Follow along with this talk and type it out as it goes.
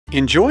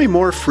Enjoy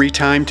more free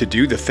time to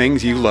do the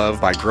things you love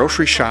by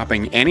grocery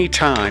shopping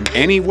anytime,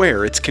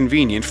 anywhere it's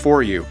convenient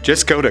for you.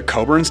 Just go to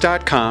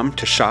Coborns.com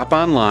to shop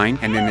online,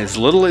 and in as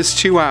little as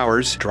 2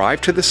 hours,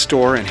 drive to the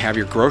store and have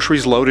your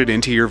groceries loaded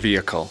into your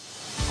vehicle.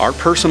 Our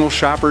personal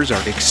shoppers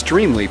are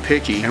extremely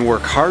picky and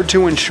work hard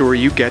to ensure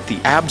you get the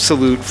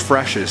absolute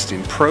freshest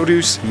in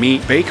produce,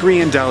 meat, bakery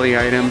and deli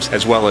items,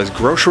 as well as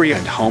grocery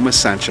and home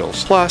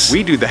essentials. Plus,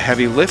 we do the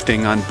heavy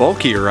lifting on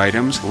bulkier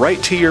items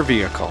right to your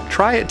vehicle.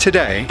 Try it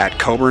today at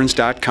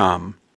Coborns.com.